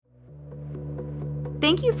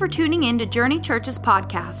Thank you for tuning in to Journey Church's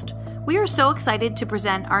podcast. We are so excited to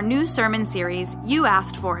present our new sermon series, You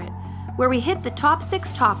Asked For It, where we hit the top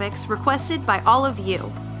 6 topics requested by all of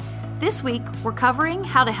you. This week, we're covering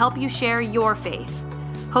how to help you share your faith.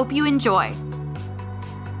 Hope you enjoy.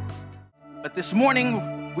 But this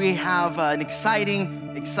morning, we have an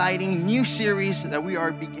exciting new series that we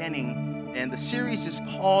are beginning. And the series is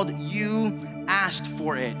called You Asked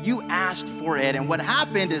For It. You Asked For It. And what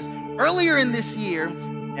happened is earlier in this year,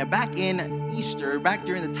 back in Easter, back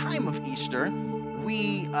during the time of Easter,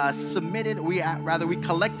 we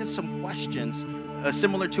collected some questions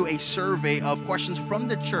similar to a survey of questions from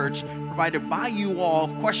the church provided by you all,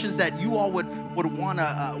 questions that you all would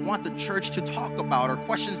want the church to talk about, or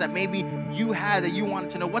questions that maybe you had that you wanted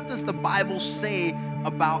to know. What does the Bible say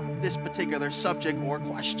about this particular subject or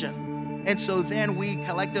question? And so then we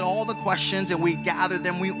collected all the questions and we gathered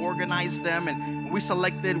them, we organized them, and we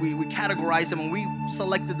categorized them, and we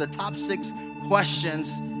selected the top 6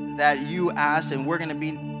 questions that you asked, and we're going to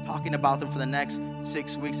be talking about them for the next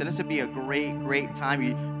 6 weeks. And this would be a great time.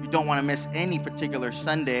 You don't want to miss any particular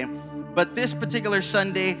Sunday. But this particular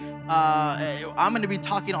Sunday, I'm going to be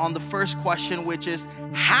talking on the first question, which is,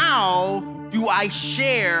 how do I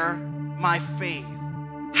share my faith?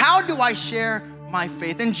 How do I share my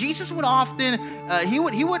faith? And Jesus would often, a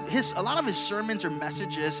lot of his sermons or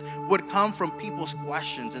messages would come from people's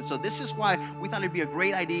questions. And so this is why we thought it'd be a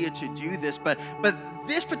great idea to do this. But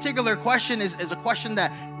this particular question is a question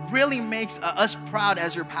that really makes us proud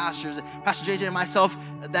as your pastors, Pastor JJ and myself,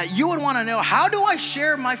 that you would want to know, how do I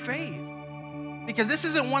share my faith? Because this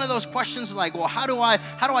isn't one of those questions like, well, how do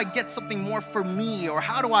I get something more for me, or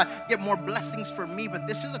how do I get more blessings for me? But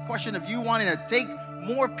this is a question of you wanting to take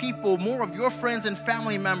more people, more of your friends and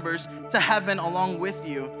family members to heaven along with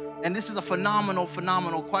you. And this is a phenomenal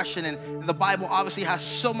question. And the Bible obviously has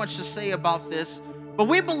so much to say about this. But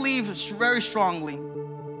we believe very strongly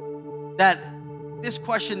that this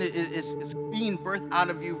question is being birthed out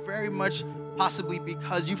of you very much, possibly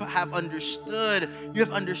because you have understood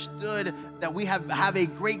that we have a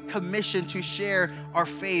great commission to share our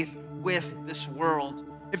faith with this world.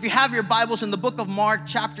 If you have your Bibles in the book of Mark,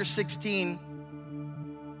 chapter 16,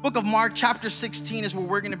 book of Mark, chapter 16 is where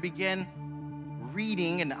we're going to begin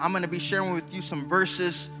reading, and I'm going to be sharing with you some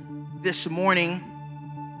verses this morning.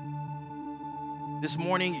 This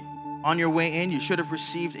morning, on your way in, you should have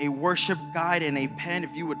received a worship guide and a pen.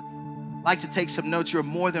 If you would like to take some notes, you're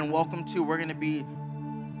more than welcome to. We're going to be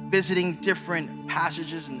visiting different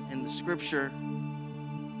passages in the scripture.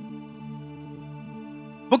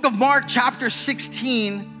 Book of Mark, chapter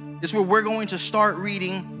 16 is where we're going to start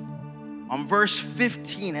reading on verse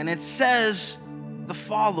 15, and it says the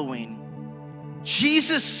following.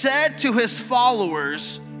 Jesus said to his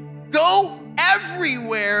followers, "Go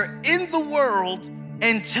everywhere in the world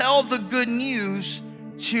and tell the good news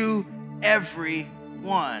to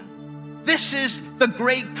everyone." This is the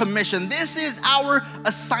Great Commission. This is our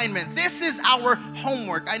assignment. This is our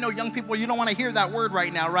homework. I know young people, you don't want to hear that word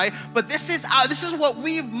right now, right? But this is what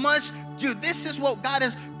we must do. This is what God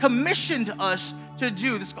has commissioned us to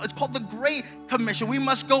do. It's called the Great Commission. We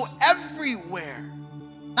must go everywhere,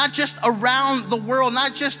 not just around the world,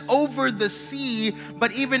 not just over the sea,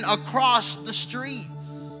 but even across the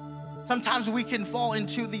streets. Sometimes we can fall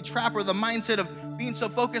into the trap or the mindset of being so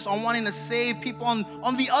focused on wanting to save people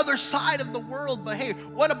on the other side of the world. But hey,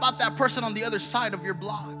 what about that person on the other side of your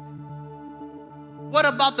block? What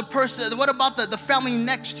about the person, what about the family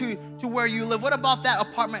next to where you live? What about that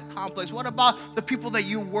apartment complex? What about the people that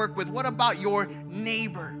you work with? What about your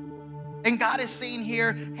neighbor? And God is saying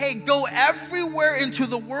here, hey, go everywhere into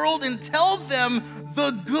the world and tell them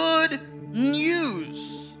the good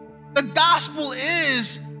news. The gospel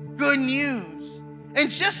is good news. And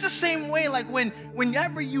just the same way, like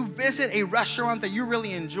whenever you visit a restaurant that you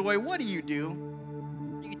really enjoy, what do?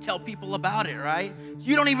 You tell people about it, right?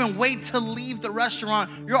 You don't even wait to leave the restaurant.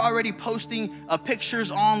 You're already posting pictures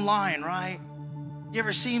online, right? You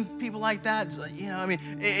ever seen people like that? It's like,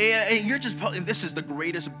 you're just posting, this is the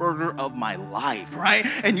greatest burger of my life, right?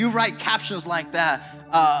 And you write captions like that,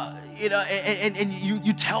 and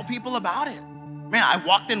you tell people about it. Man, I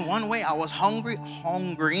walked in one way. I was hungry,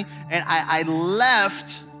 and I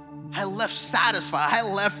left satisfied. I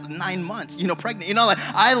left 9 months, pregnant.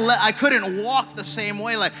 I couldn't walk the same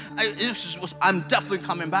way. I'm definitely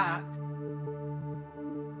coming back.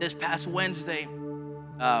 This past Wednesday,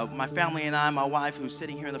 my family and I, my wife, who's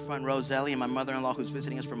sitting here in the front row, Zelly, and my mother-in-law, who's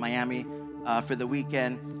visiting us from Miami for the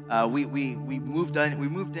weekend, we moved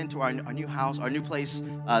into our new house, our new place,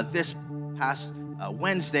 this past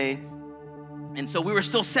Wednesday. And so we were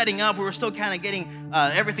still setting up. We were still kind of getting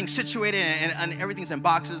everything situated, and everything's in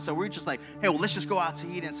boxes. So we were just like, hey, well, let's just go out to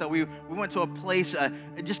eat. And so we went to a place,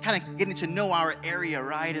 just kind of getting to know our area,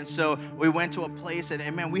 right? And so we went to a place,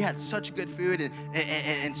 and man, we had such good food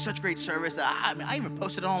and such great service. I even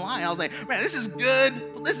posted it online. I was like, man, this is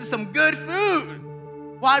good. This is some good food.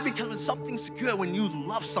 Why? Because when something's good, when you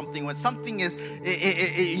love something, when something is,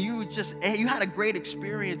 you had a great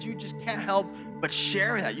experience, you just can't help but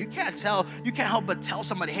share that. You can't help but tell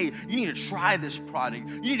somebody, hey, you need to try this product.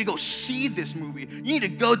 You need to go see this movie. You need to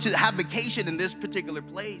go to have vacation in this particular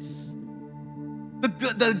place.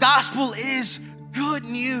 The gospel is good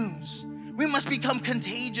news. We must become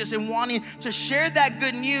contagious in wanting to share that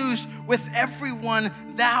good news with everyone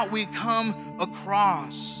that we come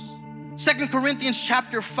across. 2 Corinthians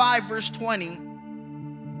chapter 5, verse 20.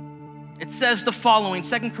 It says the following,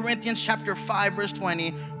 2 Corinthians chapter 5, verse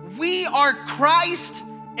 20. We are Christ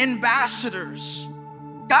ambassadors.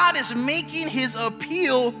 God is making his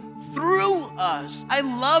appeal through us. I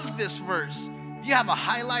love this verse. If you have a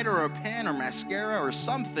highlighter or a pen or mascara or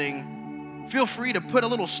something, feel free to put a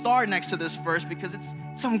little star next to this verse because it's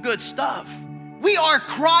some good stuff. We are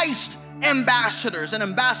Christ ambassadors. An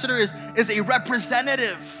ambassador is a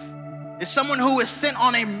representative. It's someone who is sent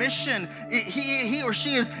on a mission. He or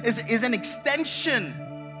she is an extension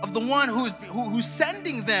of the one who's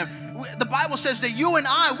sending them. The Bible says that you and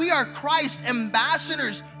I, we are Christ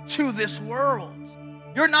ambassadors to this world.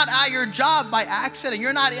 You're not at your job by accident.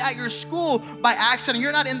 You're not at your school by accident.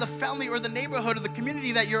 You're not in the family or the neighborhood or the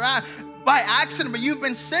community that you're at by accident, but you've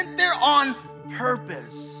been sent there on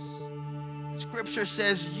purpose. Scripture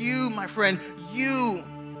says you, my friend, you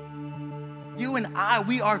and I,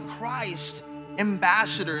 we are Christ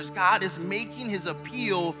ambassadors. God is making his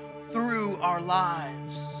appeal through our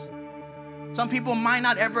lives. Some people might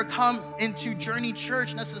not ever come into Journey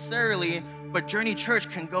Church necessarily, but Journey Church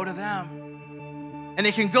can go to them. And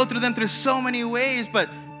it can go through them through so many ways, but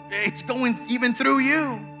it's going even through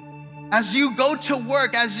you. As you go to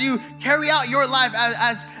work, as you carry out your life,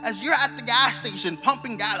 as you're at the gas station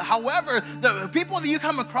pumping gas, however, the people that you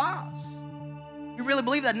come across, you really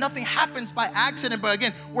believe that nothing happens by accident, but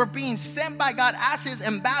again, we're being sent by God as his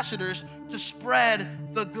ambassadors to spread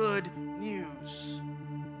the good news.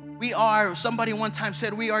 Somebody one time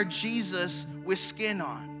said, we are Jesus with skin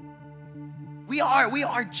on. We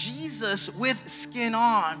are Jesus with skin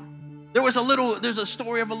on. There's a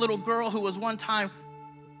story of a little girl who was one time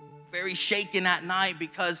very shaken at night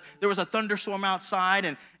because there was a thunderstorm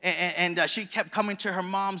outside, and she kept coming to her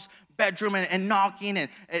mom's bedroom and knocking, and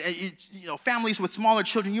families with smaller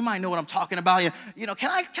children, you might know what I'm talking about. Mom, can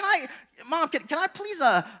I please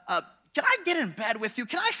can I get in bed with you?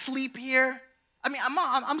 Can I sleep here? I mean,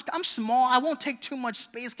 I'm small. I won't take too much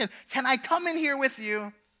space. Can I come in here with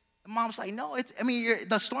you? The mom's like, no,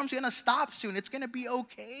 the storm's going to stop soon. It's going to be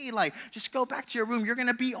okay. Like, just go back to your room. You're going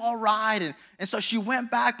to be all right. And so she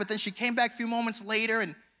went back, but then she came back a few moments later,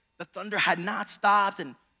 and the thunder had not stopped.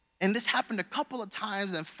 And this happened a couple of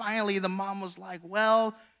times. And finally, the mom was like,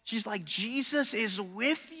 well, she's like, Jesus is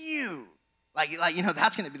with you. Like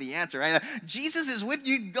that's going to be the answer, right? Jesus is with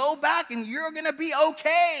you. Go back, and you're going to be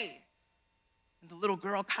okay. And the little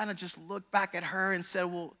girl kind of just looked back at her and said,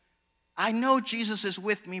 well, I know Jesus is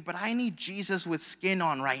with me, but I need Jesus with skin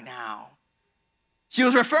on right now. She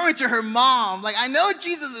was referring to her mom, like, I know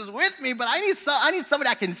Jesus is with me, but I need somebody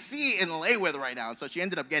I can see and lay with right now. And so she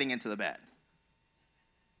ended up getting into the bed.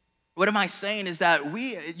 What am I saying is that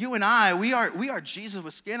you and I, we are Jesus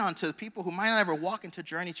with skin on to the people who might not ever walk into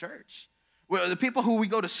Journey Church. We're the people who we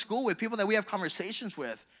go to school with, people that we have conversations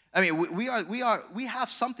with. I mean, we have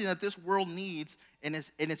something that this world needs, and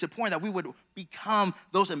it's important that we would become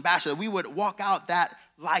those ambassadors. We would walk out that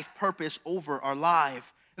life purpose over our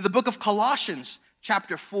life. In the book of Colossians,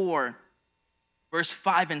 chapter 4, verse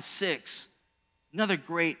 5 and 6, another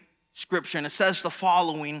great scripture, and it says the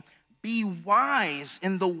following: be wise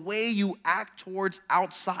in the way you act towards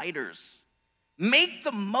outsiders. Make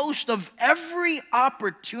the most of every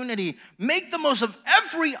opportunity. Make the most of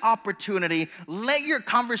every opportunity. Let your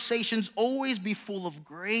conversations always be full of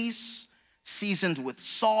grace, seasoned with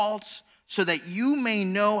salt, so that you may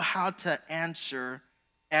know how to answer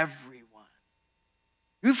everyone.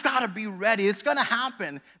 You've got to be ready. It's going to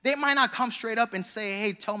happen. They might not come straight up and say,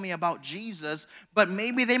 hey, tell me about Jesus, but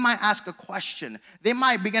maybe they might ask a question. They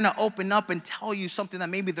might begin to open up and tell you something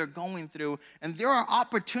that maybe they're going through. And there are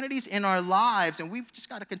opportunities in our lives, and we've just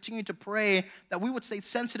got to continue to pray that we would stay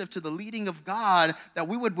sensitive to the leading of God, that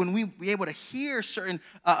we would, when we be able to hear certain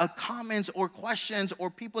comments or questions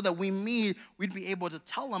or people that we meet, we'd be able to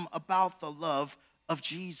tell them about the love of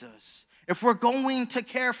Jesus. if we're going to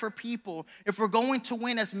care for people, if we're going to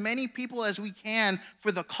win as many people as we can for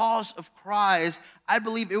the cause of Christ, I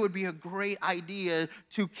believe it would be a great idea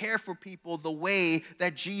to care for people the way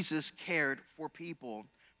that Jesus cared for people.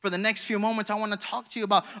 For the next few moments, I want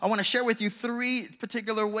to share with you 3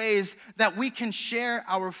 particular ways that we can share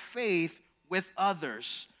our faith with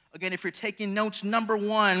others. Again, if you're taking notes, number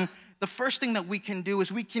 1, the first thing that we can do is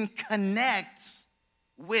we can connect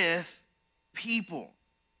with people.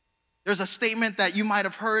 There's a statement that you might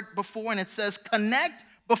have heard before, and it says, connect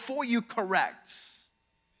before you correct.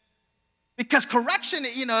 Because correction,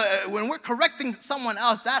 when we're correcting someone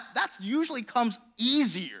else, that usually comes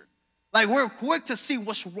easier. Like, we're quick to see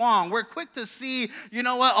what's wrong. We're quick to see, you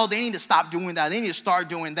know what? Oh, they need to stop doing that. They need to start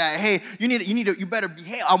doing that. Hey, you better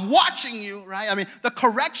behave. I'm watching you, right? I mean, the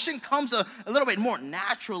correction comes a little bit more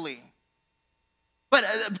naturally. But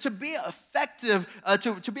to be effective,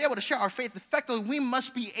 to be able to share our faith effectively, we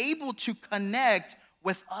must be able to connect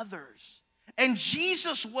with others. And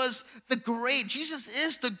Jesus is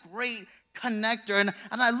the great connector. And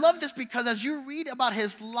I love this because as you read about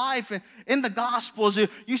his life in the Gospels,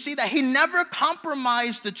 you see that he never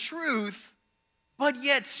compromised the truth, but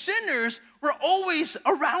yet sinners were always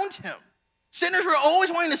around him. Sinners were always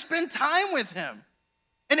wanting to spend time with him.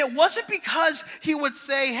 And it wasn't because he would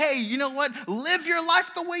say, hey, you know what, live your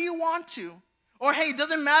life the way you want to. Or, hey, it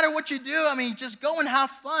doesn't matter what you do. I mean, just go and have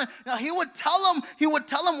fun. Now, he would tell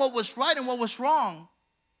them what was right and what was wrong.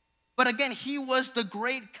 But again, he was the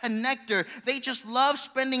great connector. They just loved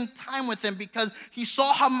spending time with him because he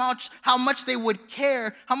saw how much they would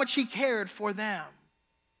care, how much he cared for them.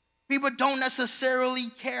 People don't necessarily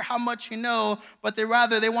care how much you know, but they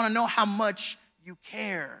want to know how much you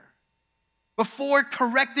care. Before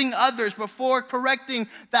correcting others, before correcting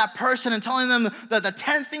that person and telling them the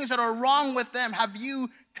 10 things that are wrong with them, have you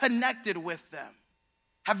connected with them?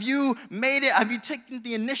 Have you taken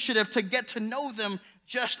the initiative to get to know them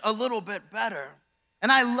just a little bit better?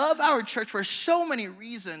 And I love our church for so many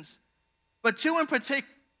reasons, but two in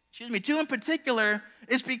particular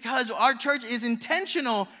is because our church is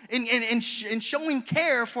intentional in showing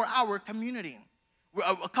care for our community.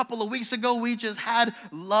 A couple of weeks ago, we just had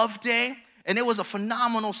Love Day. And it was a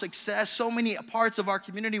phenomenal success. So many parts of our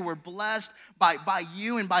community were blessed by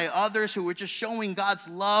you and by others who were just showing God's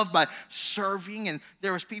love by serving. And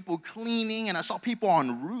there was people cleaning. And I saw people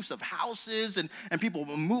on roofs of houses and people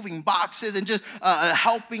moving boxes and just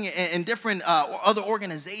helping in different other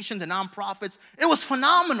organizations and nonprofits. It was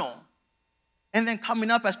phenomenal. And then coming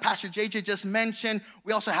up, as Pastor JJ just mentioned,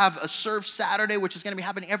 we also have a Serve Saturday, which is going to be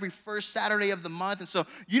happening every first Saturday of the month. And so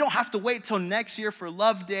you don't have to wait till next year for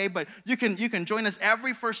Love Day, but you can join us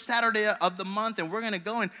every first Saturday of the month, and we're going to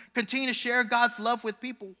go and continue to share God's love with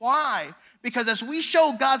people. Why? Because as we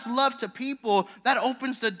show God's love to people, that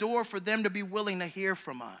opens the door for them to be willing to hear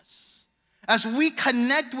from us. As we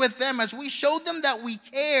connect with them, as we show them that we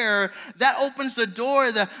care, that opens the door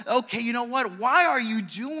that, okay, you know what? Why are you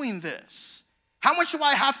doing this? How much do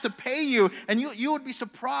I have to pay you? And you would be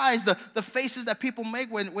surprised the faces that people make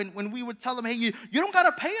when we would tell them, hey, you don't got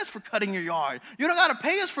to pay us for cutting your yard. You don't got to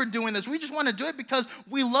pay us for doing this. We just want to do it because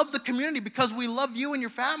we love the community, because we love you and your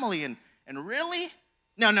family. And really?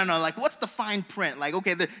 No. Like, what's the fine print? Like,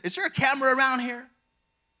 okay, is there a camera around here?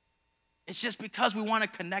 It's just because we want to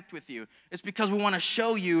connect with you. It's because we want to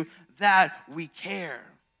show you that we care.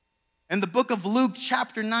 In the book of Luke,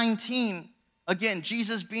 chapter 19, again,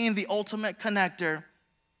 Jesus being the ultimate connector.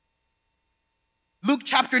 Luke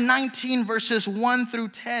chapter 19, verses 1 through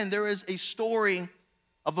 10, there is a story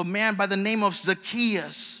of a man by the name of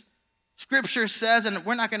Zacchaeus. Scripture says, and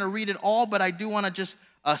we're not going to read it all, but I do want to just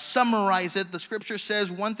summarize it. The scripture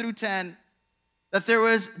says, 1 through 10, that there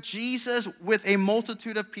was Jesus with a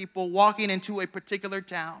multitude of people walking into a particular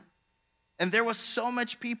town. And there was so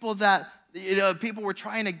much people that people were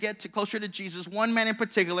trying to get closer to Jesus. One man in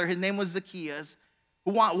particular, his name was Zacchaeus,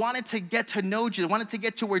 who wanted to get to know Jesus, wanted to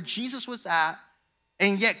get to where Jesus was at,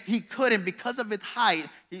 and yet he couldn't because of his height.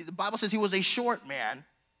 The Bible says he was a short man.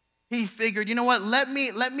 He figured, you know what? Let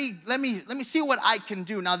me see what I can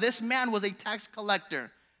do. Now, this man was a tax collector.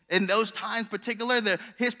 In those times, particularly,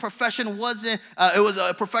 his profession wasn't. It was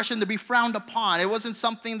a profession to be frowned upon. It wasn't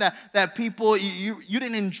something that people you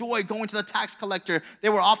didn't enjoy going to the tax collector. They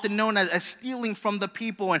were often known as stealing from the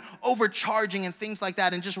people and overcharging and things like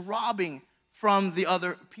that, and just robbing from the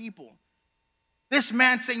other people. This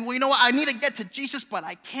man saying, well, you know what? I need to get to Jesus, but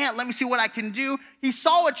I can't. Let me see what I can do. He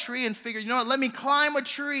saw a tree and figured, you know what? Let me climb a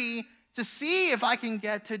tree to see if I can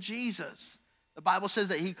get to Jesus. The Bible says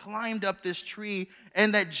that he climbed up this tree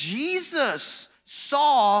and that Jesus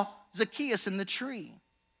saw Zacchaeus in the tree.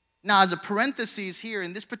 Now, as a parenthesis here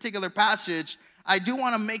in this particular passage, I do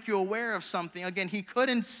want to make you aware of something. Again, he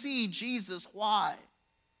couldn't see Jesus. Why?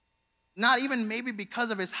 Not even maybe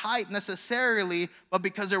because of his height necessarily, but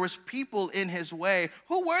because there was people in his way.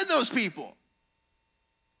 Who were those people?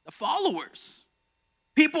 The followers.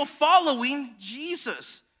 People following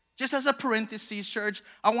Jesus. Just as a parenthesis, church,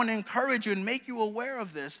 I want to encourage you and make you aware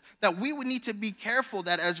of this, that we would need to be careful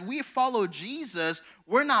that as we follow Jesus,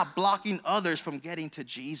 we're not blocking others from getting to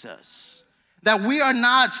Jesus. That we are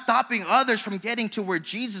not stopping others from getting to where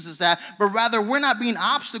Jesus is at, but rather we're not being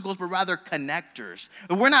obstacles, but rather connectors.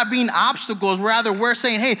 We're not being obstacles, rather we're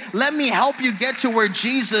saying, hey, let me help you get to where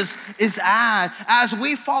Jesus is at. As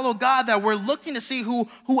we follow God, that we're looking to see who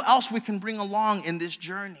else we can bring along in this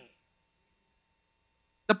journey.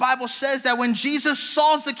 The Bible says that when Jesus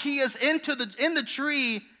saw Zacchaeus in the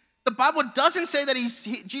tree, the Bible doesn't say that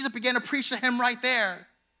Jesus began to preach to him right there.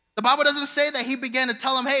 The Bible doesn't say that he began to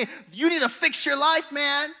tell him, hey, you need to fix your life,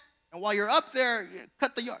 man. And while you're up there,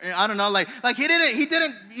 cut the yard. I don't know, like he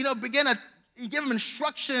didn't, begin to give him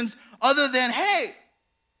instructions other than, hey,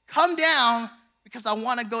 come down because I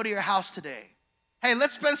want to go to your house today. Hey,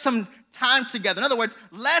 let's spend some time together. In other words,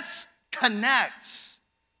 let's connect.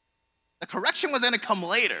 The correction was going to come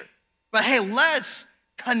later. But hey, let's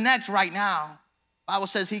connect right now. The Bible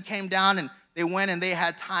says he came down and they went and they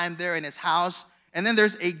had time there in his house. And then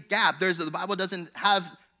there's a gap. The Bible doesn't have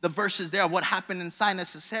the verses there of what happened inside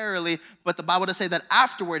necessarily, but the Bible does say that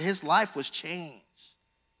afterward his life was changed.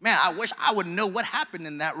 Man, I wish I would know what happened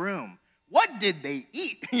in that room. What did they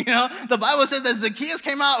eat? The Bible says that Zacchaeus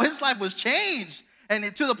came out, his life was changed.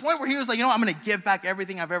 And to the point where he was like, I'm going to give back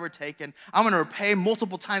everything I've ever taken. I'm going to repay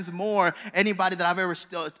multiple times more anybody that I've ever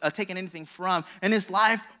still taken anything from. And his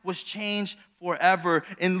life was changed forever.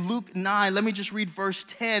 In Luke 9, let me just read verse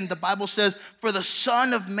 10. The Bible says, for the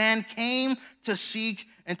Son of Man came to seek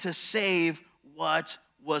and to save what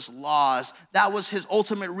was lost. That was his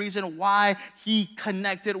ultimate reason why he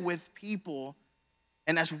connected with people.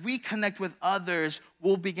 And as we connect with others,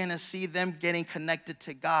 we'll begin to see them getting connected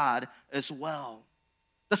to God as well.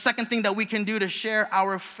 The second thing that we can do to share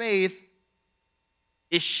our faith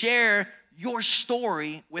is share your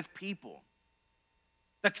story with people.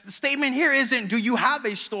 The statement here isn't, do you have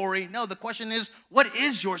a story? No, the question is, what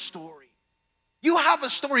is your story? You have a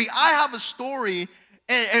story. I have a story.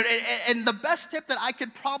 And the best tip that I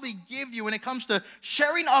could probably give you when it comes to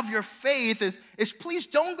sharing of your faith is please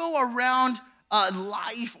don't go around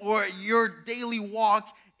life or your daily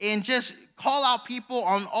walk and just call out people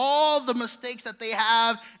on all the mistakes that they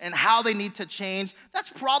have and how they need to change. That's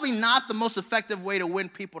probably not the most effective way to win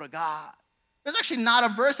people to God. There's actually not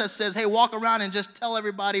a verse that says, hey, walk around and just tell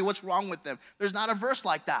everybody what's wrong with them. There's not a verse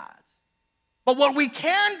like that. But what we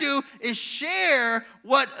can do is share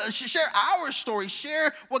our story,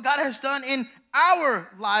 share what God has done in our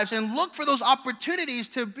lives, and look for those opportunities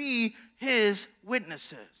to be his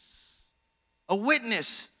witnesses. A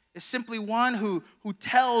witness is simply one who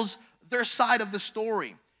tells their side of the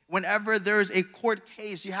story. Whenever there's a court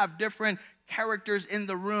case, you have different characters in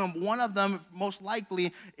the room. One of them, most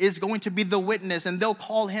likely, is going to be the witness, and they'll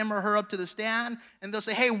call him or her up to the stand, and they'll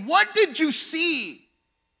say, hey, what did you see?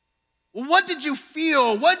 What did you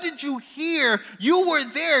feel? What did you hear? You were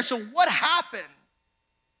there, so what happened?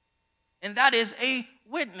 And that is a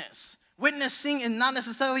witness. Witnessing is not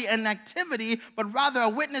necessarily an activity, but rather a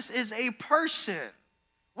witness is a person.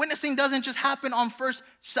 Witnessing doesn't just happen on first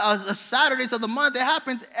Saturdays of the month. It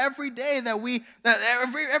happens every day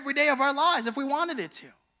every day of our lives if we wanted it to.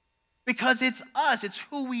 Because it's us, it's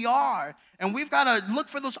who we are. And we've got to look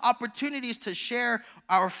for those opportunities to share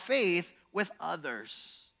our faith with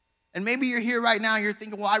others. And maybe you're here right now and you're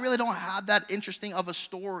thinking, well, I really don't have that interesting of a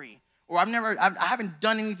story. Or I haven't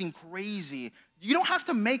done anything crazy. You don't have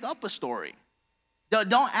to make up a story.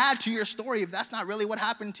 Don't add to your story if that's not really what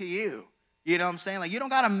happened to you. You know what I'm saying? Like, you don't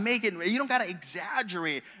got to make it, you don't got to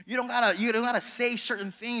exaggerate. You don't got to say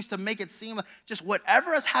certain things to make it seem like just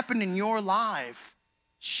whatever has happened in your life,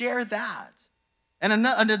 share that. And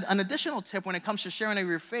an additional tip when it comes to sharing of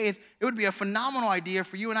your faith, it would be a phenomenal idea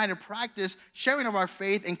for you and I to practice sharing of our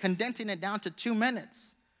faith and condensing it down to 2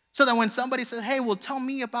 minutes. So that when somebody says, hey, well, tell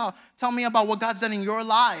me about what God's done in your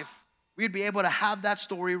life, we'd be able to have that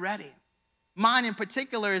story ready. Mine in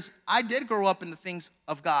particular is I did grow up in the things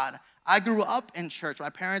of God. I grew up in church. My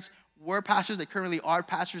parents were pastors. They currently are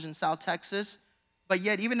pastors in South Texas. But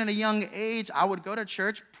yet, even at a young age, I would go to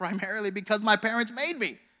church primarily because my parents made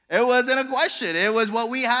me. It wasn't a question. It was what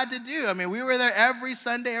we had to do. I mean, we were there every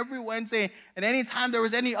Sunday, every Wednesday, and anytime there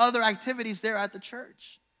was any other activities there at the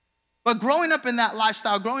church. But growing up in that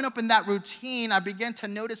lifestyle, growing up in that routine, I began to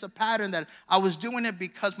notice a pattern that I was doing it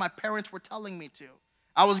because my parents were telling me to.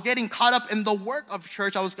 I was getting caught up in the work of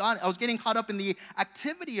church. I was getting caught up in the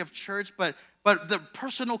activity of church, but the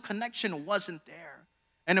personal connection wasn't there.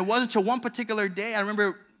 And it wasn't until one particular day, I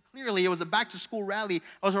remember clearly, it was a back-to-school rally.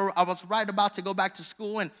 I was right about to go back to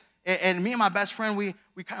school, and me and my best friend, we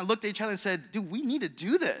kind of looked at each other and said, dude, we need to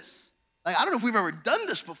do this. Like, I don't know if we've ever done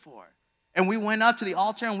this before. And we went up to the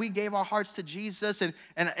altar and we gave our hearts to Jesus.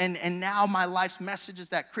 And now my life's message is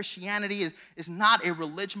that Christianity is not a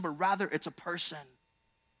religion, but rather it's a person.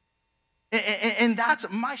 And that's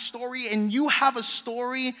my story. And you have a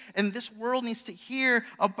story, and this world needs to hear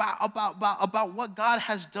about what God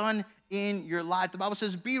has done in your life. The Bible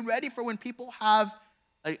says, be ready for when people have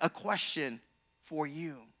a question for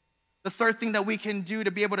you. The third thing that we can do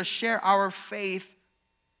to be able to share our faith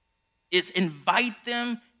is invite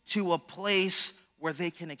them to a place where they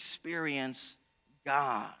can experience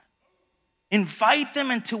God. Invite them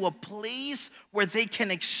into a place where they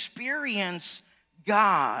can experience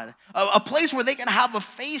God. A place where they can have a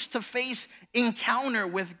face-to-face encounter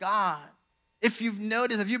with God. If you've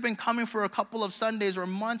noticed, if you've been coming for a couple of Sundays or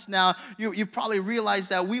months now, you've probably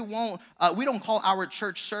realized that we don't call our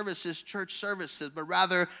church services, but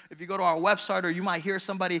rather, if you go to our website or you might hear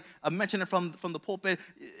somebody mention it from the pulpit,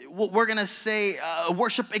 we're going to say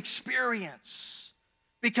worship experience.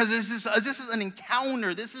 Because this is an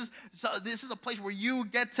encounter. This is a place where you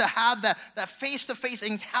get to have that face-to-face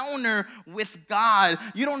encounter with God.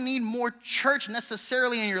 You don't need more church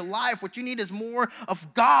necessarily in your life. What you need is more of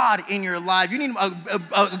God in your life. You need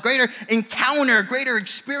a greater encounter, a greater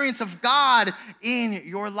experience of God in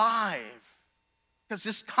your life. Because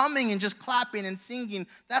just coming and just clapping and singing,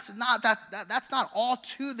 that's not all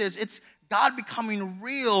to this. It's God becoming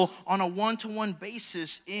real on a one-to-one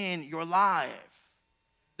basis in your life.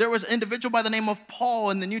 There was an individual by the name of Paul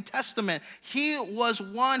in the New Testament. He was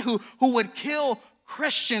one who would kill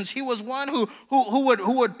Christians. He was one who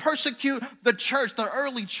would persecute the church, the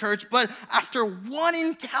early church. But after one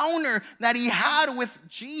encounter that he had with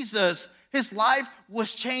Jesus, his life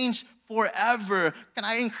was changed forever. Can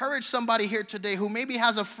I encourage somebody here today who maybe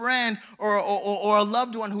has a friend or a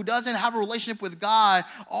loved one who doesn't have a relationship with God?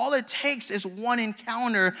 All it takes is one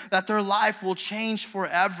encounter that their life will change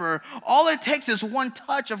forever. All it takes is one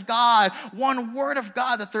touch of God, one word of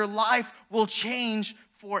God that their life will change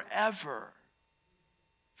forever.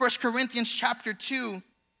 1 Corinthians chapter 2,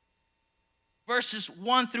 verses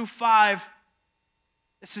 1 through 5.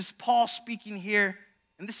 This is Paul speaking here.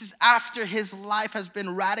 And this is after his life has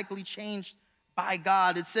been radically changed by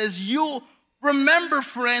God. It says, you'll remember,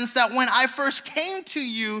 friends, that when I first came to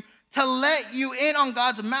you to let you in on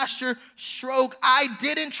God's master stroke, I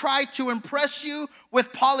didn't try to impress you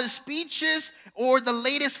with polished speeches or the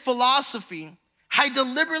latest philosophy. I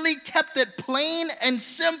deliberately kept it plain and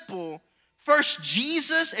simple. First,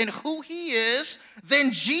 Jesus and who he is,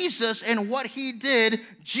 then Jesus and what he did,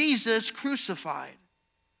 Jesus crucified.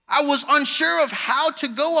 I was unsure of how to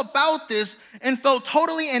go about this and felt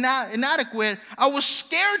totally inadequate. I was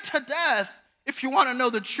scared to death, if you want to know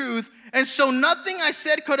the truth. And so nothing I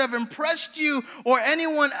said could have impressed you or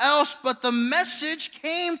anyone else, but the message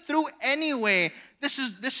came through anyway. This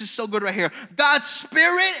is so good right here. God's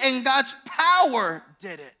Spirit and God's power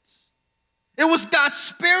did it. It was God's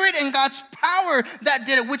Spirit and God's power that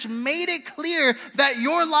did it, which made it clear that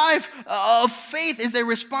your life of faith is a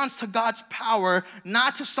response to God's power,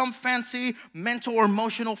 not to some fancy mental or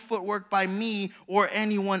emotional footwork by me or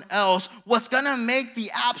anyone else. What's going to make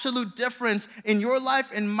the absolute difference in your life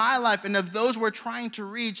and my life and of those we're trying to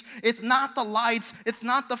reach, it's not the lights, it's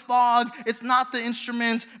not the fog, it's not the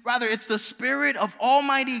instruments. Rather, it's the Spirit of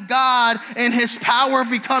Almighty God and his power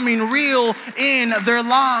becoming real in their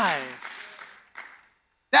lives.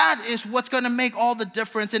 That is what's going to make all the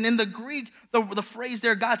difference. And in the Greek, the phrase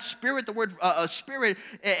there, God's Spirit, the word spirit,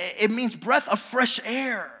 it means breath of fresh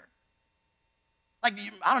air. Like,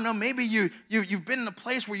 I don't know, maybe you've been in a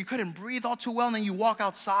place where you couldn't breathe all too well and then you walk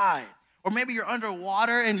outside. Or maybe you're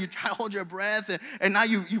underwater and you try to hold your breath and now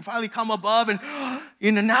you finally come above and,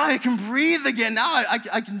 now I can breathe again. Now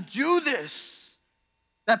I can do this.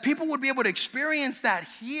 That people would be able to experience that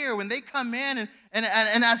here when they come in and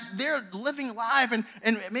as they're living life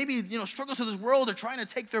and maybe, struggles of this world are trying to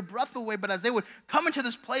take their breath away, but as they would come into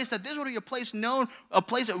this place, that this would be a place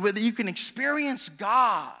where you can experience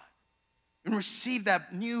God and receive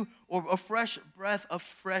that new or a fresh breath of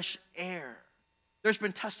fresh air. There's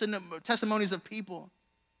been testimonies of people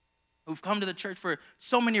who've come to the church for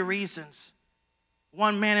so many reasons.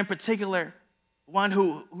 One man in particular, one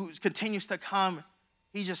who continues to come,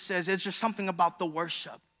 he just says, it's just something about the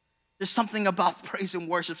worship. There's something about praise and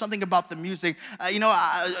worship, something about the music.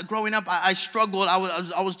 Growing up, I struggled. I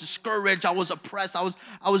was discouraged. I was oppressed. I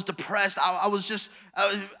was depressed.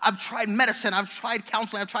 I've tried medicine. I've tried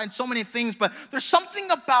counseling. I've tried so many things. But there's something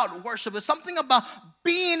about worship. There's something about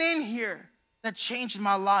being in here that changed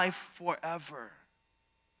my life forever.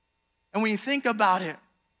 And when you think about it,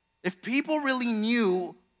 if people really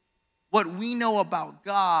knew what we know about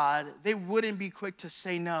God, they wouldn't be quick to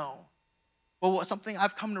say no. But something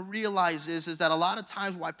I've come to realize is that a lot of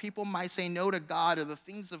times why people might say no to God or the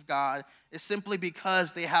things of God is simply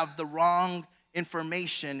because they have the wrong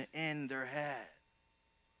information in their head.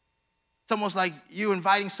 It's almost like you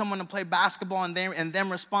inviting someone to play basketball and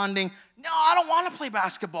them responding, no, I don't want to play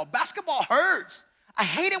basketball. Basketball hurts. I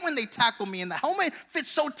hate it when they tackle me and the helmet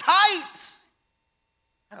fits so tight.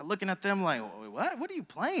 Kind of looking at them like, what? What are you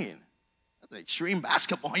playing? Extreme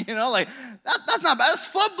basketball, that's not bad. That's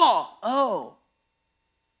football. Oh,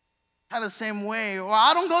 kind of the same way. Or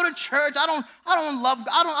I don't go to church. I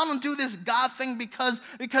don't do this God thing because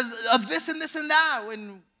of this and this and that.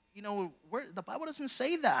 When the Bible doesn't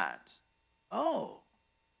say that. Oh,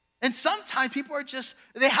 and sometimes people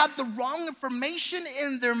they have the wrong information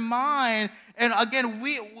in their mind. And again,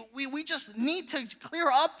 we just need to clear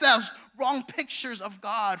up those wrong pictures of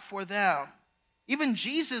God for them. Even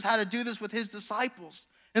Jesus had to do this with his disciples.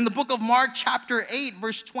 In the book of Mark, chapter 8,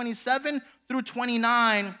 verse 27 through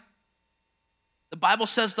 29, the Bible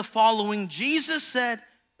says the following. Jesus and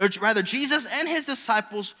his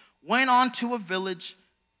disciples went on to a village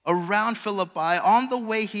around Philippi. On the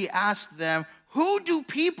way, he asked them, "Who do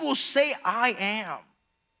people say I am?"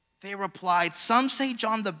 They replied, "Some say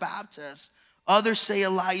John the Baptist, others say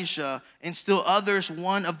Elijah, and still others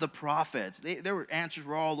one of the prophets." Their answers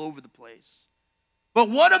were all over the place. "But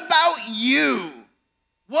what about you?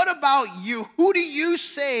 What about you? Who do you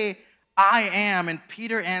say I am?" And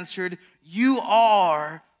Peter answered, "You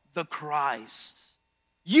are the Christ."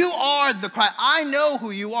 You are the Christ. I know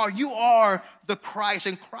who you are. You are the Christ.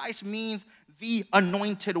 And Christ means the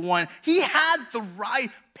anointed one. He had the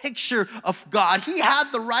right picture of God. He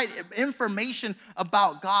had the right information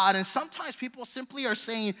about God. And sometimes people simply are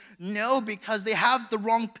saying no because they have the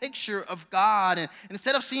wrong picture of God. And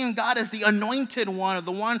instead of seeing God as the anointed one or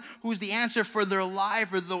the one who's the answer for their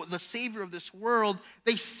life or the Savior of this world,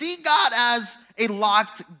 they see God as a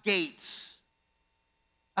locked gate.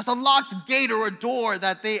 As a locked gate or a door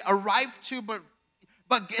that they arrive to, but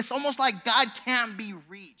it's almost like God can't be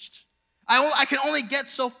reached. I can only get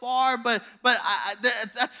so far, but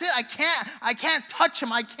that's it. I can't touch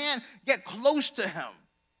him. I can't get close to him.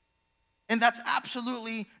 And that's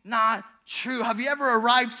absolutely not true. Have you ever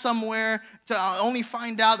arrived somewhere to only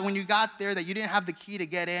find out when you got there that you didn't have the key to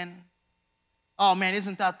get in? Oh man,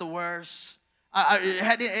 isn't that the worst?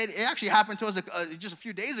 It actually happened to us just a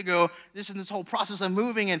few days ago, just in this whole process of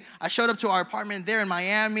moving, and I showed up to our apartment there in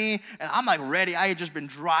Miami, and I'm like ready. I had just been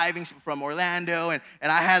driving from Orlando, and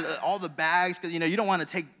I had all the bags, because you don't want to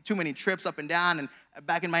take too many trips up and down, and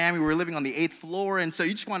back in Miami, we were living on the 8th floor, and so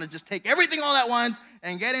you just want to just take everything all at once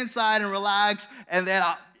and get inside and relax, and then,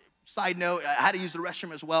 side note, I had to use the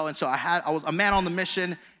restroom as well, and so I was a man on the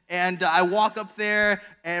mission. And I walk up there,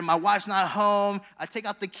 and my wife's not home. I take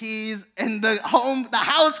out the keys, and the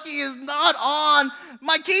house key is not on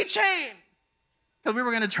my keychain. Because we were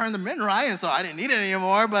going to turn them in, right? And so I didn't need it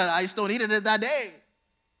anymore, but I still needed it that day.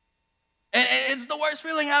 And it's the worst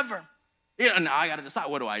feeling ever. Now I got to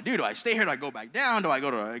decide, what do I do? Do I stay here? Do I go back down? Do I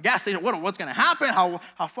go to a gas station? What's going to happen?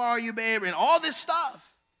 How far are you, babe? And all this stuff.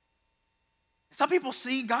 Some people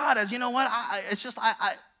see God as,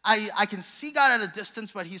 I can see God at a distance,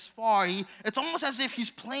 but he's far. It's almost as if he's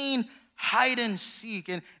playing hide and seek.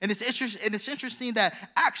 And it's interesting that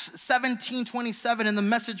Acts 17:27 in the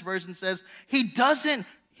Message version says,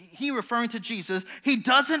 he referring to Jesus, he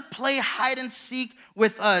doesn't play hide and seek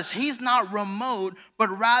with us. He's not remote, but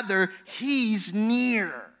rather he's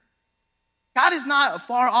near. God is not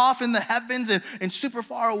far off in the heavens and super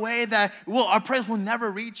far away that our prayers will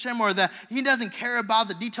never reach him, or that he doesn't care about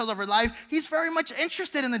the details of our life. He's very much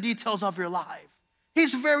interested in the details of your life.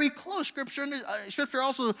 He's very close. Scripture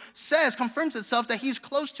also confirms itself that he's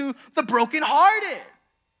close to the brokenhearted.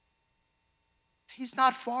 He's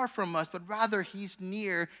not far from us, but rather he's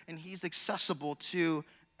near and he's accessible to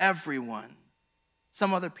everyone.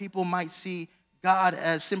 Some other people might see God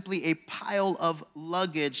as simply a pile of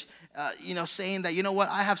luggage, saying that,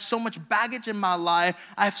 I have so much baggage in my life.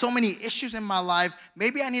 I have so many issues in my life.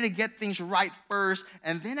 Maybe I need to get things right first,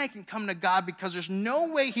 and then I can come to God, because there's no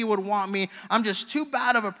way he would want me. I'm just too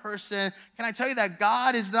bad of a person. Can I tell you that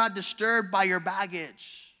God is not disturbed by your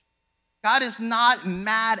baggage? God is not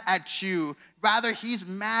mad at you. Rather, he's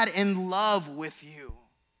mad in love with you.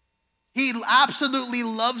 He absolutely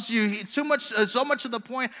loves you. So much to the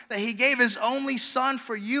point that he gave his only son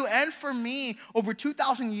for you and for me over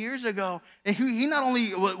 2,000 years ago. And he not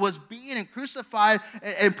only was beaten and crucified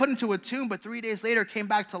and put into a tomb, but 3 days later came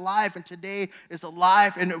back to life, and today is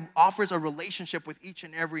alive and offers a relationship with each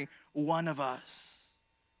and every one of us.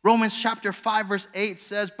 Romans chapter 5 verse 8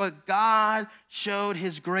 says, "But God showed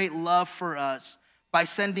his great love for us by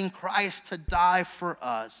sending Christ to die for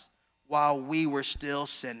us while we were still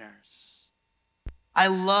sinners."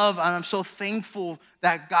 I'm so thankful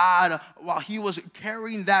that God, while he was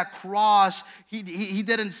carrying that cross, he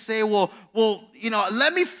didn't say, well,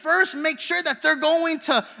 let me first make sure that they're going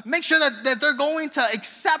to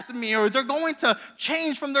accept me, or they're going to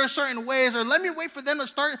change from their certain ways, or let me wait for them to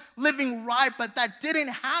start living right. But that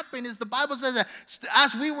didn't happen. As the Bible says that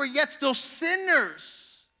as we were yet still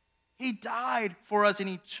sinners, he died for us and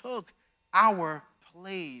he took our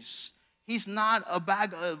place. He's not a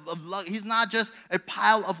bag of luggage. He's not just a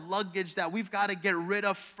pile of luggage that we've got to get rid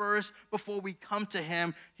of first before we come to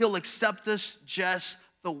him. He'll accept us just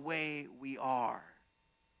the way we are.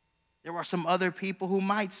 There are some other people who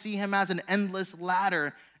might see him as an endless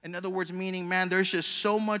ladder. In other words, meaning, man, there's just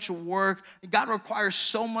so much work. God requires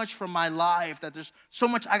so much from my life that there's so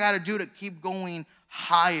much I got to do to keep going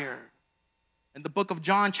higher. In the book of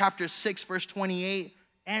John, chapter 6, verse 28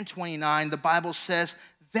 and 29, the Bible says,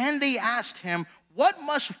 "Then they asked him, 'What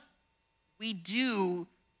must we do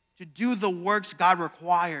to do the works God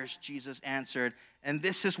requires?' Jesus answered." And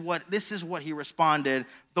this is what he responded.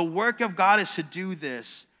 "The work of God is to do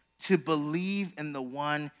this, to believe in the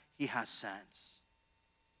one he has sent."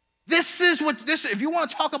 If you want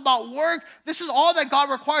to talk about work, this is all that God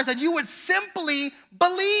requires, that you would simply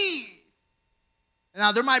believe.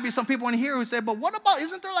 Now, there might be some people in here who say, but what about,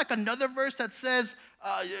 isn't there like another verse that says,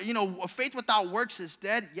 faith without works is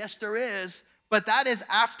dead? Yes, there is. But that is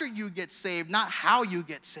after you get saved, not how you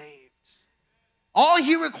get saved. All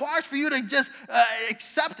he requires for you to just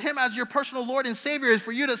accept him as your personal Lord and Savior is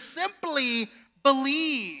for you to simply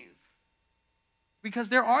believe. Because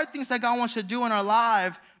there are things that God wants to do in our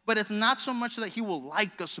life, but it's not so much that he will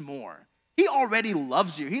like us more. He already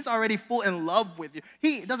loves you. He's already full in love with you.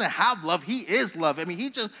 He doesn't have love. He is love. I mean,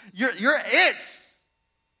 you're it.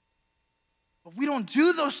 But we don't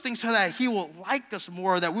do those things so that he will like us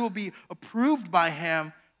more, that we will be approved by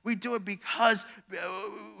him. We do it because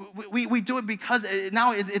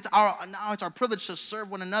now it's our privilege to serve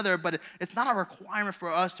one another, but it's not a requirement for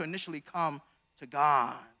us to initially come to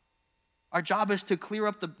God. Our job is to clear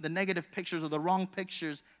up the negative pictures or the wrong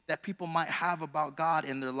pictures that people might have about God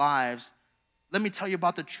in their lives. Let me tell you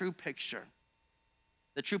about the true picture.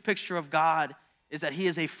 The true picture of God is that he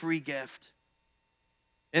is a free gift.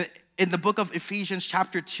 In the book of Ephesians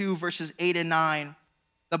chapter 2, verses 8 and 9,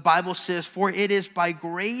 the Bible says, "For it is by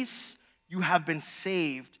grace you have been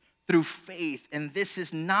saved through faith, and this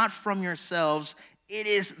is not from yourselves. It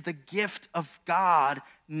is the gift of God,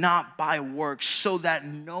 not by works, so that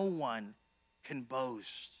no one can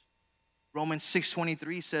boast." Romans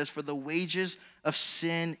 6:23 says, "For the wages of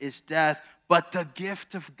sin is death, but the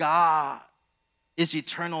gift of God is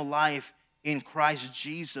eternal life in Christ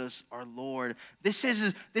Jesus our Lord." This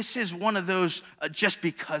is one of those just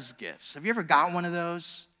because gifts. Have you ever got one of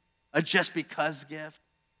those? A just because gift?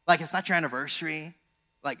 Like, it's not your anniversary.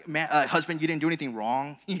 Like, man, husband, you didn't do anything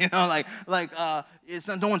wrong. It's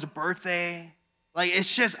not no one's birthday. Like,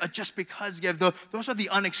 it's just a just because gift. Those are the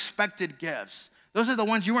unexpected gifts. Those are the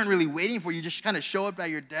ones you weren't really waiting for. You just kind of show up at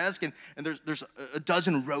your desk and there's a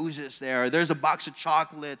dozen roses there. There's a box of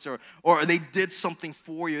chocolates or they did something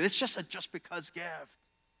for you. It's just a just because gift.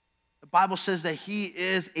 The Bible says that he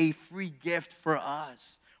is a free gift for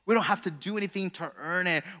us. We don't have to do anything to earn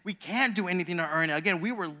it. We can't do anything to earn it. Again,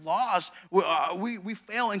 we were lost. We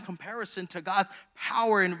fail in comparison to God's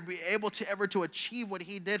power and be able to ever to achieve what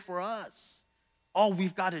he did for us. All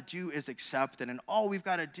we've got to do is accept it, and all we've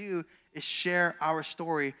got to do is share our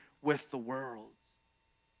story with the world.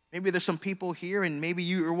 Maybe there's some people here, and maybe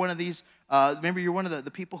you're one of these, maybe you're one of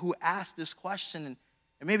the people who asked this question, and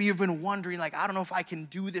maybe you've been wondering, like, I don't know if I can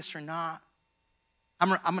do this or not. I'm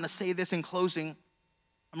going to say this in closing.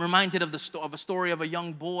 I'm reminded of a story of a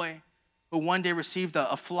young boy who one day received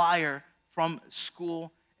a flyer from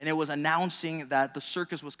school, and it was announcing that the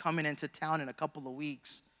circus was coming into town in a couple of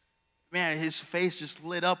weeks. Man, his face just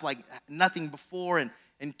lit up like nothing before,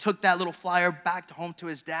 and took that little flyer back home to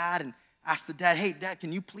his dad and asked the dad, "Hey, Dad,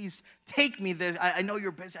 can you please take me this? I know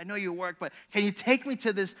you're busy, I know you work, but can you take me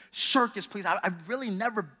to this circus, please? I've really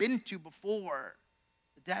never been to before."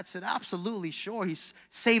 The dad said, absolutely, sure. He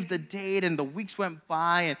saved the date, and the weeks went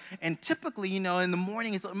by. And typically, in the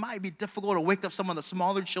morning, it might be difficult to wake up some of the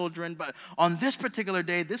smaller children. But on this particular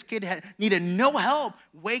day, this kid needed no help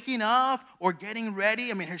waking up or getting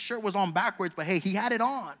ready. I mean, his shirt was on backwards, but hey, he had it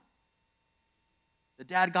on. The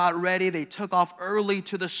dad got ready. They took off early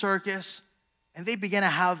to the circus, and they began to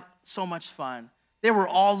have so much fun. They were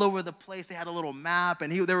all over the place. They had a little map,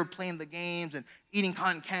 and they were playing the games and eating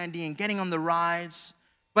cotton candy and getting on the rides.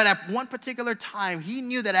 But at one particular time, he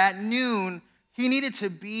knew that at noon, he needed to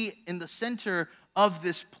be in the center of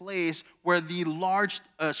this place where the large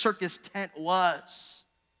circus tent was.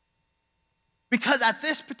 Because at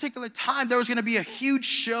this particular time, there was going to be a huge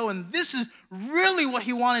show, and this is really what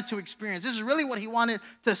he wanted to experience. This is really what he wanted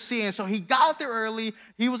to see. And so he got there early.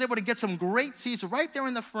 He was able to get some great seats right there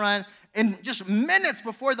in the front. And just minutes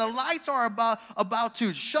before the lights are about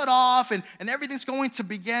to shut off and everything's going to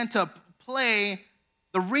begin to play,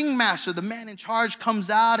 the ringmaster, the man in charge, comes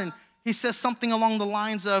out and he says something along the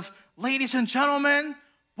lines of, ladies and gentlemen,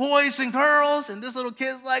 boys and girls. And this little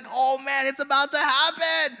kid's like, oh man, it's about to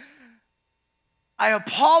happen. I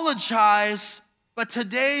apologize, but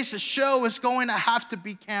today's show is going to have to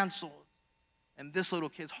be canceled. And this little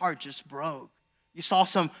kid's heart just broke. You saw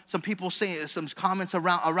some people saying some comments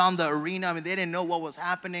around the arena. I mean, they didn't know what was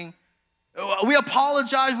happening. We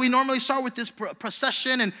apologize. We normally start with this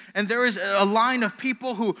procession, and there is a line of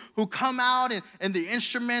people who come out and the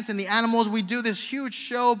instruments and the animals. We do this huge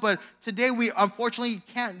show, but today we unfortunately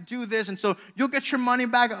can't do this. And so you'll get your money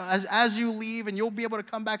back as you leave, and you'll be able to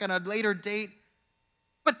come back at a later date.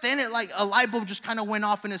 But then a light bulb just kind of went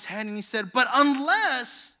off in his head, and he said, but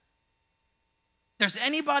unless there's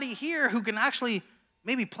anybody here who can actually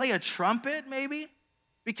maybe play a trumpet, maybe?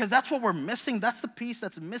 Because that's what we're missing. That's the piece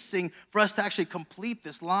that's missing for us to actually complete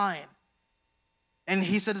this line. And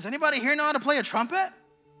he said, does anybody here know how to play a trumpet?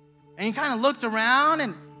 And he kind of looked around,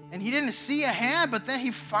 and he didn't see a hand, but then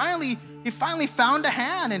he finally found a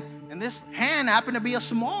hand, and this hand happened to be a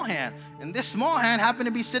small hand. And this small hand happened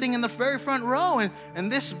to be sitting in the very front row,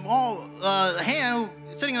 and this small hand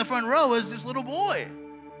sitting in the front row is this little boy.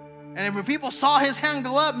 And when people saw his hand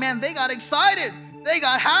go up, man, they got excited. They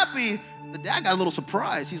got happy. The dad got a little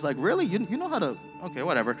surprised. He's like, really? You know how to, okay,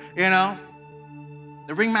 whatever.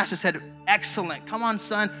 The ringmaster said, excellent. Come on,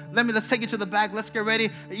 son. Let's take you to the back. Let's get ready.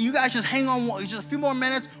 You guys just hang on just a few more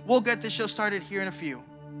minutes. We'll get this show started here in a few.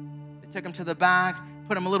 They took him to the back,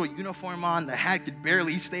 put him a little uniform on. The hat could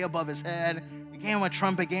barely stay above his head. Gave him a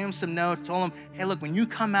trumpet, gave him some notes, told him, hey, look, when you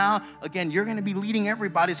come out, again, you're going to be leading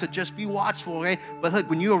everybody, so just be watchful, okay? But look,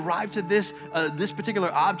 when you arrive to this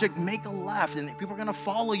particular object, make a left, and people are going to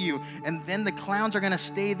follow you, and then the clowns are going to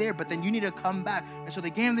stay there, but then you need to come back. And so they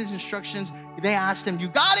gave him these instructions. They asked him, you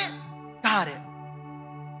got it? Got it.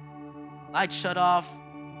 Lights shut off.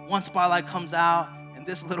 One spotlight comes out, and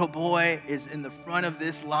this little boy is in the front of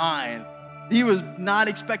this line. He was not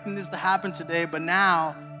expecting this to happen today, but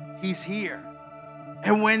now he's here.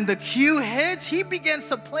 And when the cue hits, he begins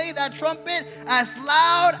to play that trumpet as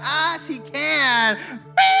loud as he can.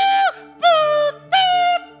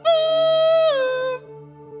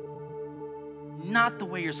 Not the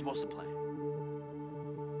way you're supposed to play,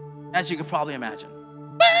 as you can probably imagine.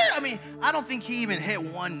 I mean, I don't think he even hit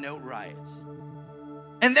one note right.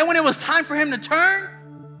 And then when it was time for him to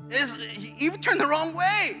turn, he even turned the wrong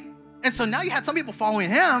way. And so now you had some people following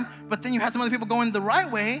him, but then you had some other people going the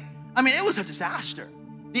right way. I mean, it was a disaster.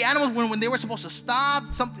 The animals, when they were supposed to stop,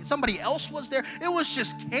 somebody else was there. It was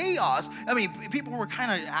just chaos. I mean, people were kind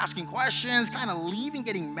of asking questions, kind of leaving,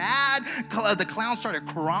 getting mad. The clowns started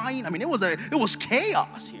crying. I mean, it was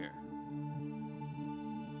chaos here.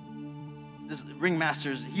 This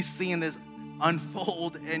ringmaster, he's seeing this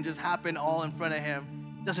unfold and just happen all in front of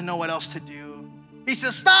him. Doesn't know what else to do. He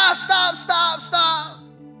says, stop, stop, stop, stop.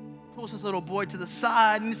 Pulls this little boy to the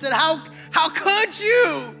side and he said, how could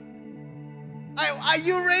you?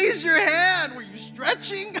 You raised your hand. Were you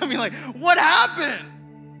stretching? I mean, what happened?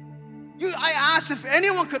 I asked if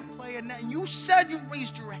anyone could play, and you said you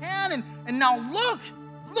raised your hand, and now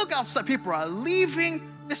look outside. People are leaving.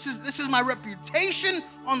 This is my reputation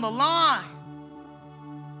on the line.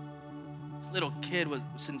 This little kid was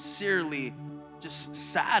sincerely just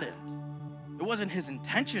saddened. It wasn't his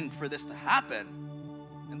intention for this to happen.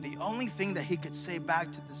 And the only thing that he could say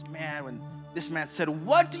back to this man when this man said,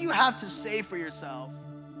 what do you have to say for yourself?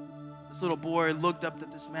 This little boy looked up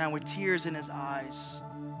at this man with tears in his eyes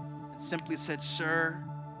and simply said, sir,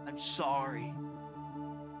 I'm sorry.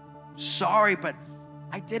 I'm sorry, but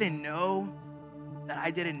I didn't know that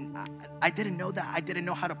I didn't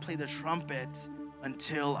know how to play the trumpet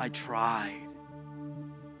until I tried.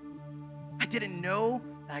 I didn't know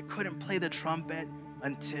that I couldn't play the trumpet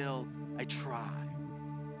until I tried.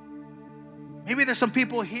 Maybe there's some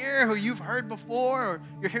people here who you've heard before, or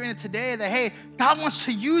you're hearing it today, that, hey, God wants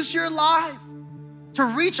to use your life to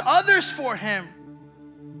reach others for him.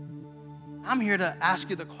 I'm here to ask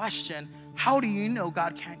you the question, how do you know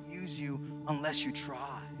God can't use you unless you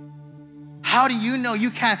try? How do you know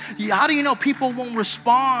how do you know people won't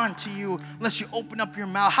respond to you unless you open up your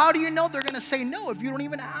mouth? How do you know they're going to say no if you don't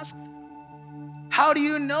even ask them? How do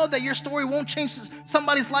you know that your story won't change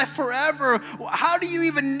somebody's life forever? How do you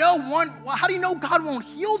even know how do you know God won't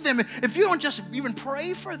heal them if you don't just even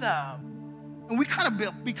pray for them? And we kind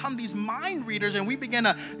of become these mind readers, and we begin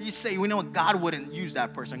to say, we know what, God wouldn't use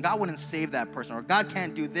that person. God wouldn't save that person, or God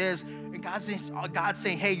can't do this. And God's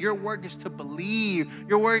saying, hey, your work is to believe.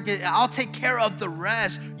 Your work is, I'll take care of the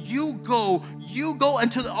rest. You go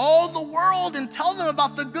into all the world and tell them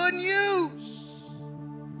about the good news.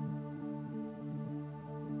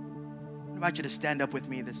 I invite you to stand up with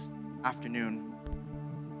me this afternoon.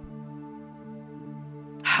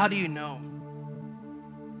 How do you know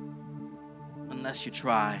unless you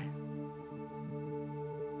try?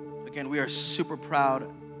 Again, we are super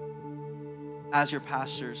proud as your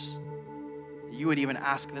pastors that you would even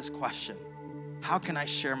ask this question. How can I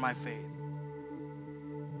share my faith?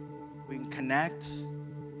 We can connect,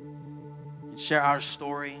 we can share our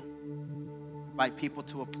story, invite people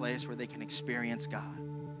to a place where they can experience God.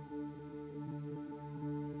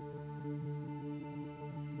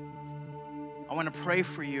 I want to pray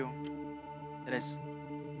for you that as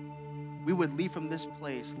we would leave from this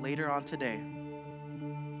place later on today,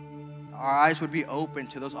 our eyes would be open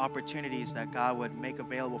to those opportunities that God would make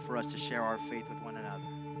available for us to share our faith with one another.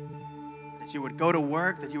 As you would go to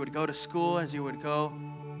work, that you would go to school, as you would go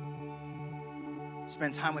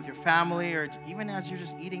spend time with your family, or even as you're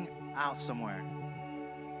just eating out somewhere,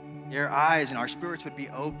 your eyes and our spirits would be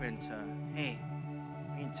open to, hey,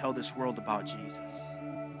 we can tell this world about Jesus.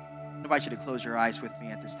 I invite you to close your eyes with me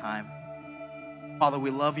at this time. Father, we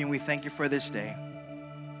love you and we thank you for this day.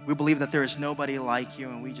 We believe that there is nobody like you,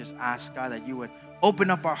 and we just ask, God, that you would open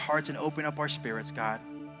up our hearts and open up our spirits, God,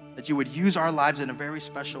 that you would use our lives in a very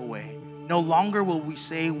special way. No longer will we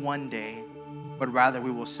say one day, but rather we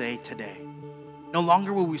will say today. No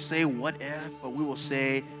longer will we say what if, but we will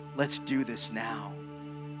say, let's do this now.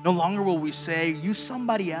 No longer will we say, use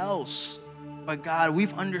somebody else. But God,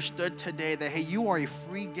 we've understood today that, hey, you are a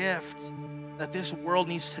free gift that this world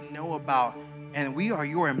needs to know about. And we are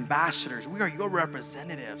your ambassadors. We are your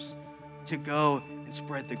representatives to go and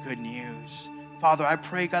spread the good news. Father, I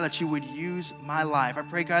pray, God, that you would use my life. I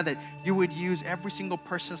pray, God, that you would use every single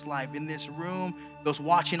person's life in this room, those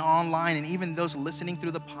watching online, and even those listening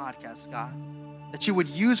through the podcast, God. That you would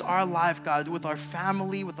use our life, God, with our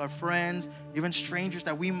family, with our friends, even strangers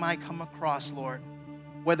that we might come across, Lord.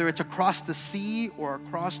 Whether it's across the sea or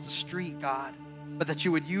across the street, God. But that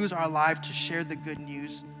you would use our life to share the good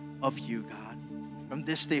news of you, God. From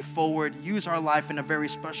this day forward, use our life in a very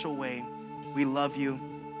special way. We love you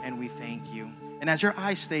and we thank you. And as your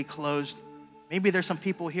eyes stay closed, maybe there's some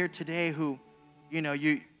people here today who,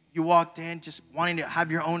 you walked in just wanting to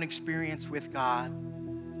have your own experience with God.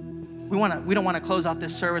 We don't want to close out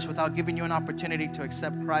this service without giving you an opportunity to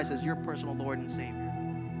accept Christ as your personal Lord and Savior.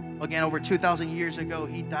 Again, over 2,000 years ago,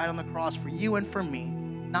 he died on the cross for you and for me,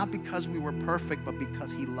 not because we were perfect, but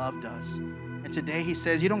because he loved us. And today he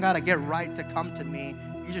says, you don't got to get right to come to me.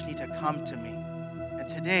 You just need to come to me. And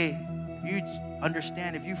today, if you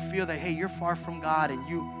understand, if you feel that, hey, you're far from God and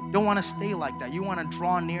you don't want to stay like that, you want to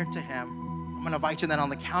draw near to him, I'm going to invite you that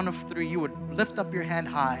on the count of 3, you would lift up your hand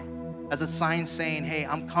high as a sign saying, hey,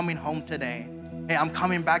 I'm coming home today. Hey, I'm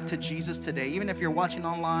coming back to Jesus today. Even if you're watching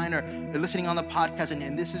online or you're listening on the podcast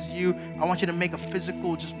and this is you, I want you to make a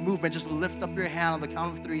physical movement. Just lift up your hand on the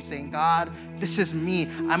count of 3 saying, God, this is me.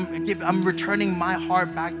 I'm returning my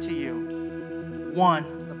heart back to you.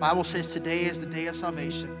 1, the Bible says today is the day of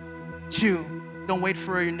salvation. 2, don't wait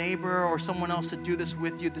for your neighbor or someone else to do this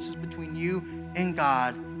with you. This is between you and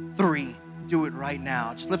God. 3, do it right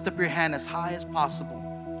now. Just lift up your hand as high as possible.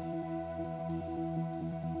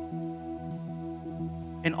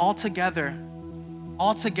 And all together,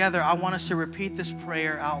 I want us to repeat this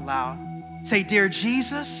prayer out loud. Say, dear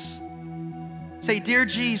Jesus,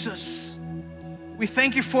 we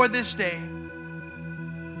thank you for this day.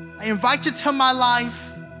 I invite you to my life.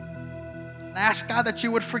 And I ask, God, that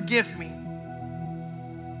you would forgive me.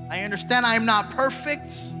 I understand I am not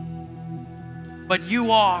perfect, but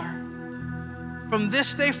you are. From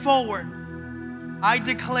this day forward, I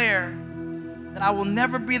declare that I will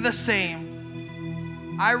never be the same.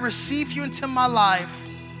 I receive you into my life.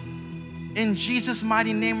 In Jesus'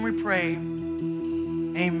 mighty name we pray.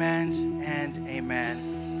 Amen and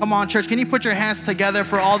amen. Come on, church. Can you put your hands together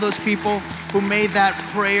for all those people who made that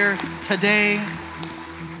prayer today?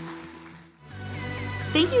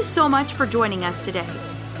 Thank you so much for joining us today.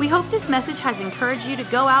 We hope this message has encouraged you to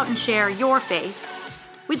go out and share your faith.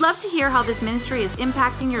 We'd love to hear how this ministry is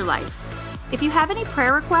impacting your life. If you have any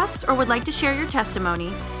prayer requests or would like to share your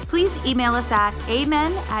testimony, please email us at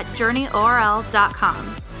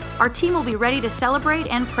amen@journeyorl.com. Our team will be ready to celebrate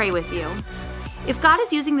and pray with you. If God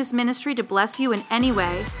is using this ministry to bless you in any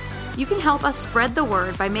way, you can help us spread the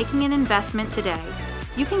word by making an investment today.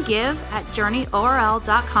 You can give at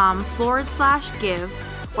journeyorl.com/give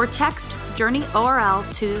or text JourneyORL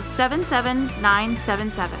to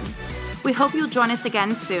 77977. We hope you'll join us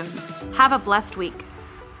again soon. Have a blessed week.